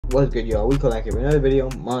What's good, y'all? We come back here with another video.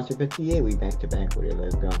 Monster 58. We back to back with it.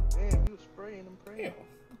 Let's go. Damn, you spraying and praying. Damn,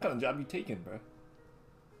 what kind of job you taking, bro?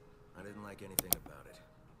 I didn't like anything about it.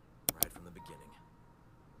 Right from the beginning.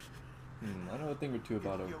 I know a thing or two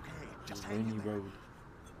about a rainy road.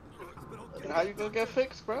 And how you gonna get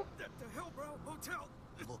fixed, bro? The hell, bro? Hotel.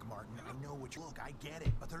 Look, Martin, I know what you look. I get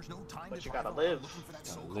it, but there's no time But to you drive gotta around live. looking for that Gotta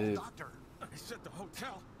so-called live. doctor. I said the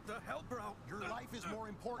hotel. The hell, bro? Your life is more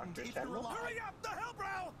important Dr. if you're Tenma? alive. Hurry up! The hell,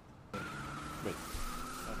 bro? Wait.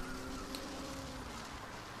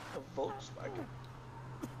 A Volkswagen.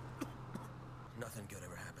 Nothing good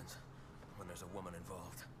ever happens when there's a woman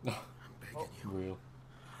involved. No. I'm begging you. Real.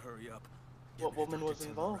 Hurry up. What Get me to woman Dr. was Tenma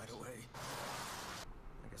involved? Right away.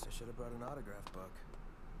 I guess I should have brought an autograph book.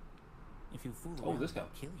 If you fool Oh, around, this guy. I'll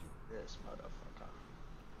kill you. This motherfucker.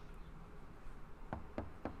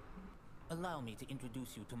 Allow me to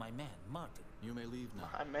introduce you to my man, Martin. You may leave now.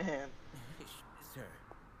 My man. Sir,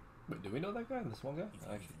 Wait, do we know that guy? This one guy? if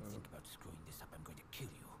I you actually even don't know. think about screwing this up, I'm going to kill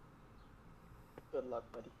you. Good luck,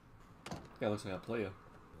 buddy. Guy looks like a player.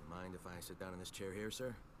 Mind if I sit down in this chair here,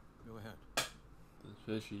 sir? Go ahead. This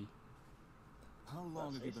fishy. How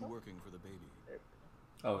long have you say been so? working for the baby?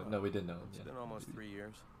 Oh, no, we didn't know. It's Yeah. been almost 3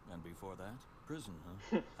 years. And before that? Prison,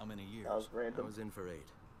 huh? How many years? That was I random. was in for 8.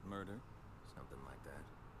 Murder? Something like that.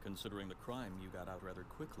 Considering the crime, you got out rather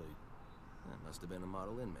quickly. That must have been a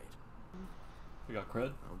model inmate. We got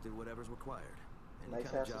cred? I'll do whatever's required. Any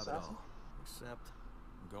Nice kind of ass job assassin. at all. Except,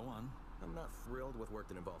 Go on. I'm not thrilled with work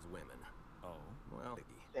that involves women. Oh. Well,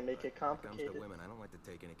 They make it when it comes to complicated. women, I don't like to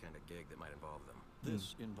take any kind of gig that might involve them.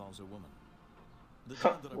 This involves a woman. The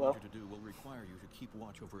job that I Well. want you to do will require you to keep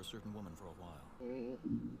watch over a certain woman for a while.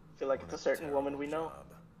 Feel like it's a certain woman we know. Job.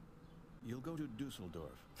 You'll go to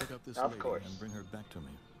Dusseldorf, pick up this Of lady, course. and bring her back to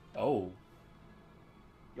me. Oh.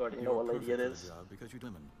 You already know You're what lady it perfect for is. the job because you're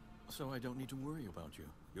women. So I don't need to worry about you.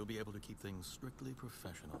 You'll be able to keep things strictly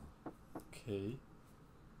professional. Okay.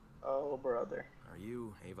 Oh, brother. Are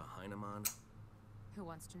you Ava Heinemann? Who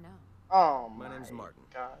wants to know? Oh, My name's Martin.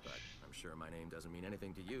 Gosh. But I'm sure my name doesn't mean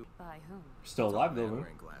anything to you. By whom? Still It's a alive, man though, huh?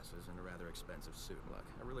 wearing glasses and a rather expensive suit. Look,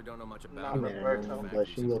 I really don't know much about Not it. Man, Roberto. but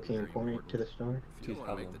she looking important to the store. If you She's don't want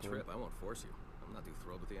to make hella the important. trip, I won't force you. I'm not too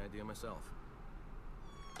thrilled with the idea myself.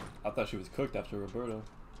 I thought she was cooked after Roberto.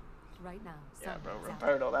 Right now. Yeah, bro. someone's out.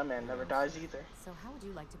 Roberto, that man never dies either. So how would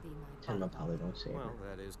you like to be my Tenma bodyguard? probably don't say Well,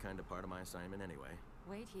 it. that is kind of part of my assignment anyway.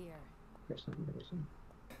 Wait here. For some reason.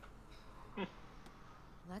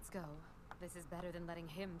 Let's go. This is better than letting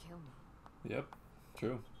him kill me. Yep.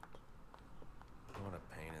 True. What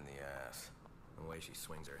a pain in the ass. The way she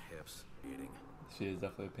swings her hips, eating. She is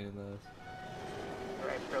definitely a pain in the ass.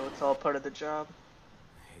 Alright, bro. It's all part of the job.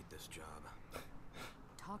 I hate this job.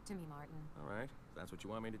 Talk to me, Martin. All right, if that's what you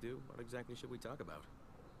want me to do, what exactly should we talk about?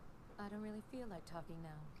 I don't really feel like talking now.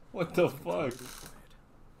 What the Tell me fuck? to be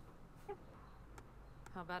quiet.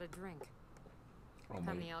 How about a drink? Oh Have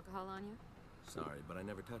my. any alcohol on you? Sorry, but I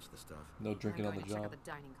never touch the stuff. No drinking I'm on the going to check job. out the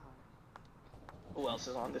dining car. Who else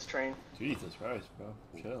is on this train? Jesus Christ, bro.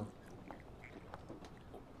 Chill.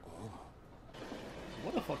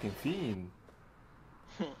 What a fucking fiend.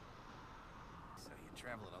 So you're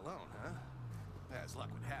traveling alone, huh? As luck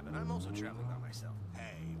would have it, I'm also traveling by myself.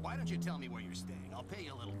 Hey, why don't you tell me where you're staying? I'll pay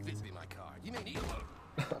you a little visit in my car. You may need a load.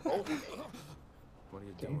 What are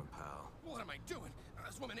you doing, pal? What am I doing?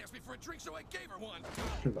 This woman asked me for a drink, so I gave her one.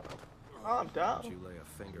 Calm down. Don't you lay a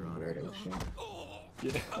finger on her. Weirdo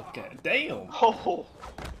shit. Yeah, okay. Damn! Oh,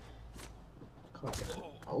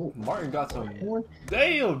 Oh, Martin got some. what?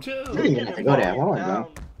 Damn, chill! You didn't even have to go that hard, down.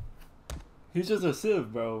 bro. He's just a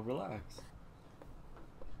sieve, bro. Relax.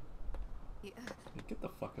 Yeah. Hey, get the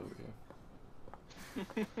fuck over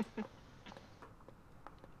here.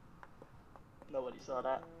 Nobody saw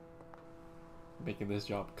that. Making this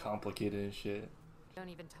job complicated and shit. Don't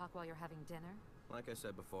even talk while you're having dinner. Like I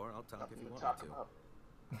said before, I'll talk if Nothing you to want talk me to. about.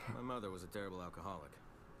 My mother was a terrible alcoholic,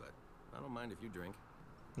 but I don't mind if you drink.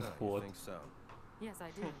 Oh, What? you think so? Yes,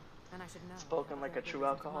 I do. And I should know. Spoken How like very a true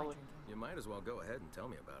good is it to my alcoholic. drinking? You might as well go ahead and tell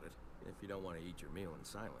me about it, if you don't want to eat your meal in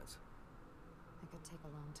silence. It could take a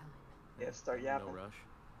long time. Yeah, start No yapping. rush.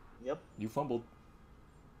 Yep. You fumbled.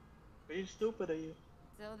 Pretty stupid of you.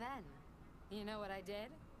 So then, you know what I did?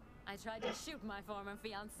 I tried to shoot my former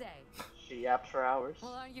fiance. She yaps for hours.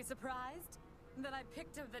 Well, aren't you surprised? Then I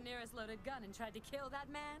picked up the nearest loaded gun and tried to kill that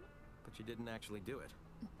man? But you didn't actually do it.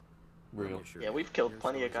 Real. You sure Yeah, did. we've killed Your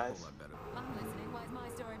plenty of story's a guys. whole lot better. I'm listening. Why is my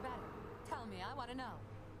story better? Tell me, I want to know.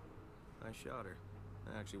 I shot her.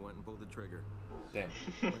 I actually went and pulled the trigger. Damn.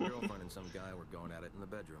 My girlfriend and some guy were going at it in the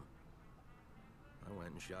bedroom. I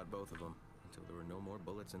went and shot both of them. until there were no more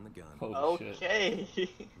bullets in the gun. Oh shit. Okay.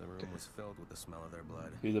 The room was filled with the smell of their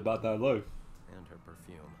blood He's about that life. and her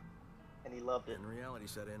perfume. And he loved it. Then reality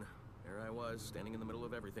set in. There I was, standing in the middle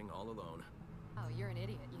of everything, all alone. Oh, you're an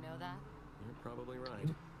idiot, you know that? You're probably right.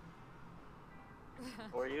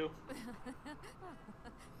 Or you.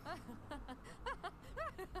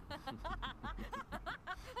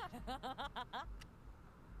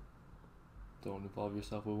 Don't involve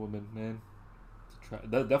yourself with women, man.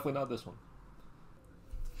 Definitely not this one.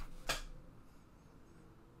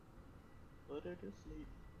 Put her to sleep.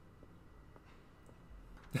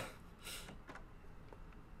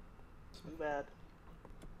 Too bad.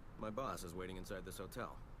 My boss is waiting inside this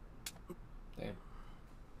hotel. Damn.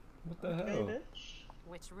 What the Okay, hell? bitch.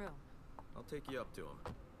 Which room? I'll take you up to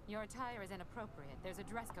him. Your attire is inappropriate. There's a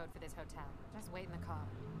dress code for this hotel. Just wait in the car.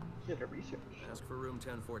 Did her research. Ask for room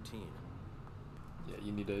 1014. Yeah,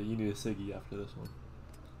 you need a ciggy after this one.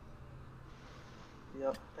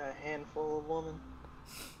 Yep, that handful of woman.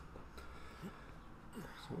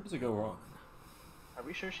 So where does it go wrong? Are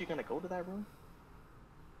we sure she's gonna go to that room?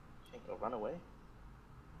 She ain't gonna run away.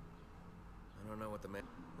 I don't know what the man.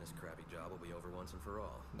 This crappy job will be over once and for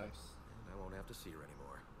all. Nice. And I won't have to see her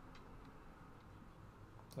anymore.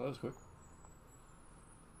 Oh, that was quick.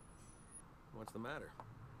 What's the matter?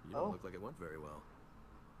 You Oh. don't look like it went very well.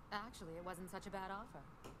 Actually, it wasn't such a bad offer.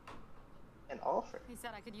 An offer. He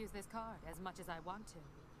said I could use this card as much as I want to.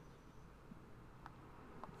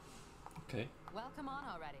 Okay. Well, come on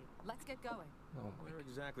already. Let's get going. Oh Where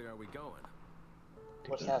exactly are we going?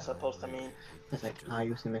 What's that supposed to mean? It's like I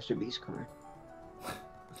used the Mr. Beast card.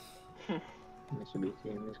 Mr. Beast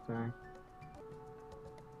gave me this card.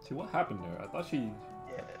 See what happened there? I thought she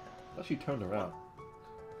Yeah. turned around.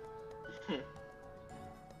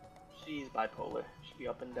 She's bipolar. She be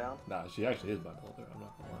up and down. Nah, she actually is bipolar. I'm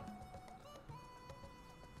not gonna lie.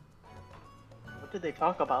 What did they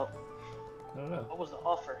talk about? I don't know. What was the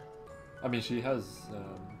offer? I mean, she has.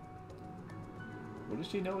 What did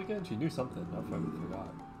she know again? She knew something. I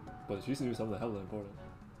forgot. But she knew something hella important.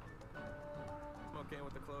 I'm okay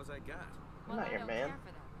with the clothes I got. I'm not I your don't man. care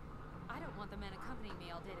for that. I don't want the men accompanying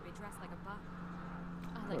me all day to be dressed like a bum.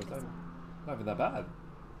 I Oh, like it's this not, one. not even that bad.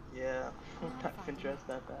 Yeah, not even dressed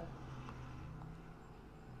that bad.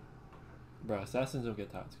 Bruh, assassins don't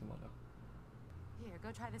get tats. Come on now. Here,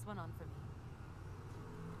 go try this one on for me.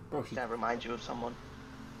 Bro, she's. That reminds you of someone.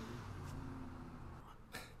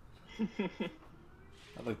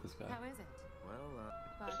 I like this guy. How is it? Well,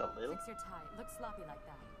 Well, Just a little? fix your tie. It looks sloppy like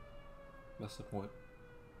that. That's the point.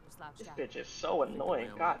 Slouched This out. bitch is so annoying. the way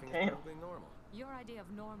I'm God walking is damn. probably normal. Your idea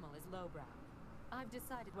of normal is lowbrow. I've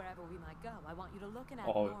decided wherever we might go, I want you to look and act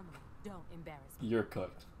Uh-oh. normally. Don't embarrass me. You're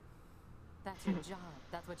cooked. That's your job.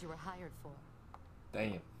 That's what you were hired for.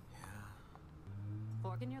 Damn.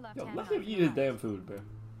 Fork in your left Yo, hand. let knife him in eat your his right. damn food, bro.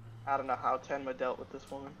 I don't know how Tenma dealt with this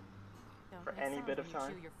woman. Don't for make any sound bit when of you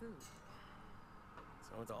time. chew your food.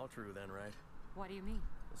 So it's all true then, right? What do you mean?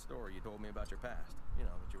 The story you told me about your past. You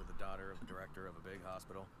know, that you were the daughter of the director of a big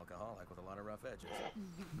hospital, alcoholic with a lot of rough edges.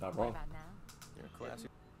 Not What wrong. about now? You're classy.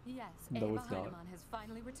 Yes, No, Ava it's not. Heidemann has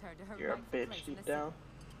finally returned to her You're a rightful bitch place in deep the down. city.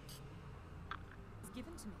 It was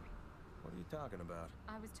given to me. What are you talking about?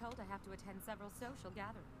 I was told I have to attend several social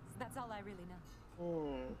gatherings. That's all I really know.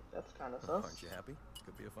 That's kind of Aren't sus. you happy?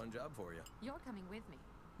 Could be a fun job for you. You're coming with me.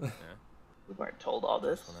 Yeah? We weren't told all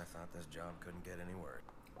this. When I thought this job couldn't get any worse.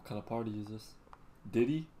 What kind of party is this?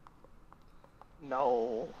 Diddy?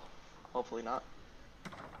 No. Hopefully not.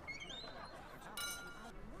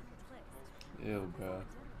 Ew, bro.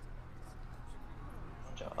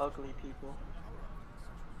 Bunch of ugly people.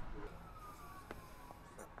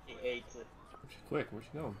 He hates it. Quick, where's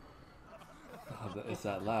she going? Oh, it's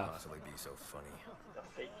that laugh. Possibly be so funny. The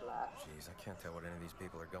fake laugh. Jeez, I can't tell what any of these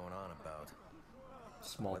people are going on about.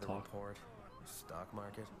 Small Weather talk. report, stock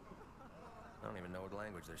market. I don't even know what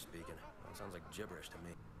language they're speaking. It sounds like gibberish to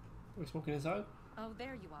me. Are we smoking inside? Oh,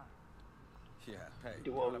 there you are. Yeah, hey,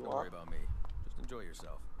 Do you what don't we have to want. worry about me. Just enjoy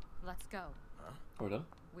yourself. Let's go. We're done.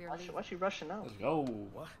 We're Why leaving. she rushing out? Let's go.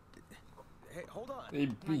 What? Hey, hold on. He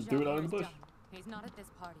My threw job it out here in the is bush. done. He's not at this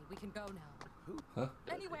party. We can go now. Huh?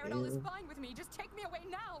 Anywhere at all is fine with me. Just take me away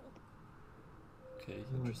now. Okay,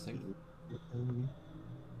 interesting.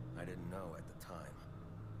 I didn't know at the time.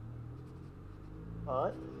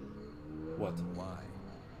 What? What? Why?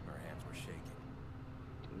 Her hands were shaking.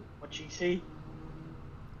 What she see?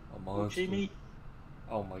 A What monster. she meet?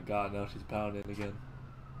 Oh my god, now she's pounding again.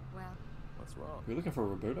 Well, What's wrong? You're looking for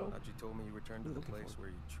Roberto? Thought you told me you returned to What are the you looking place for? where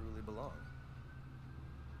you truly belong.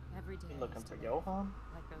 every day. You I looking used for to live Johan?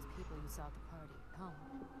 like those people you saw at the party at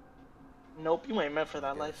home. Nope, you ain't meant for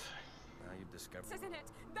that Yes. life. Now you've discovered. This isn't it.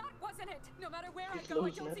 That wasn't it. No matter where I He's go, I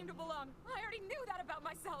losing don't it. seem to belong. I already knew that about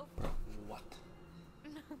myself. What?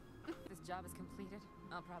 This job is completed.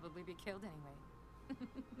 I'll probably be killed anyway.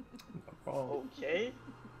 Oh. Okay.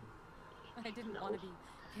 I didn't want to be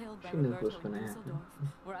killed by She knew Roberto what's in gonna Dusseldorf,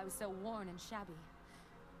 happen. where I was so worn and shabby.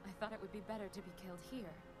 I thought it would be better to be killed here,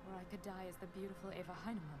 where I could die as the beautiful Eva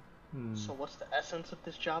Heinemann. Hmm. So what's the essence of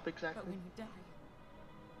this job But exactly? when you die,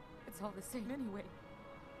 it's all the same anyway.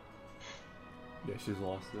 Yeah, she's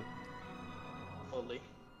lost it. Fully.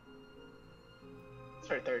 It's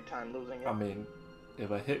her third time losing it. I mean, if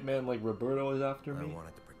a hitman like Roberto is after I me,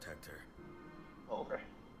 wanted to protect her. Over.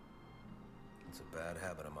 It's a bad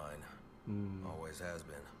habit of mine. Always has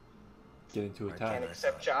been. get into I attack. Can't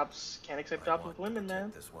accept jobs. Can't accept I jobs want with to women, protect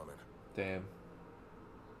man. this woman. Damn.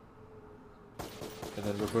 And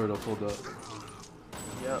then Roberto pulled up.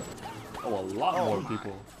 Yep. Oh, a lot Oh more my.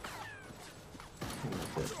 people.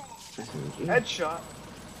 Headshot.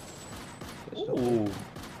 Ooh,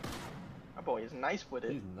 My boy is nice with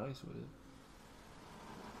it. he's nice with it.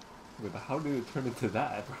 Wait, but how did it turn into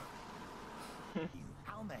that, bro?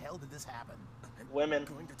 How in the hell did this happen? Women.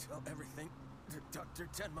 I'm going to tell everything to Dr.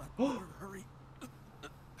 Tenma. Hurry.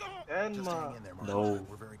 Just Tenma. hang in there, Mark. No.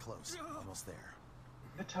 We're very close. Almost there.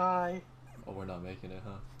 The tie. Oh, we're not making it,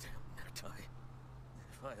 huh? Damn necktie.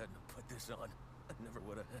 If I hadn't put this on, I never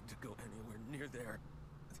would have had to go anywhere near there.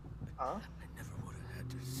 Huh? I never would have had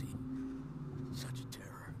to see such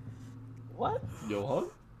terror. What? Johan?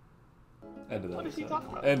 End of the What is he episode.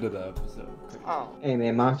 talking about? End of the episode. Oh. Hey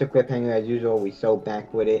man, monster cliffhanger as usual. We so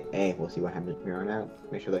back with it. Hey, we'll see what happens from here on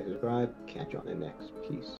out. Make sure to like, subscribe. Catch you on the next. Peace.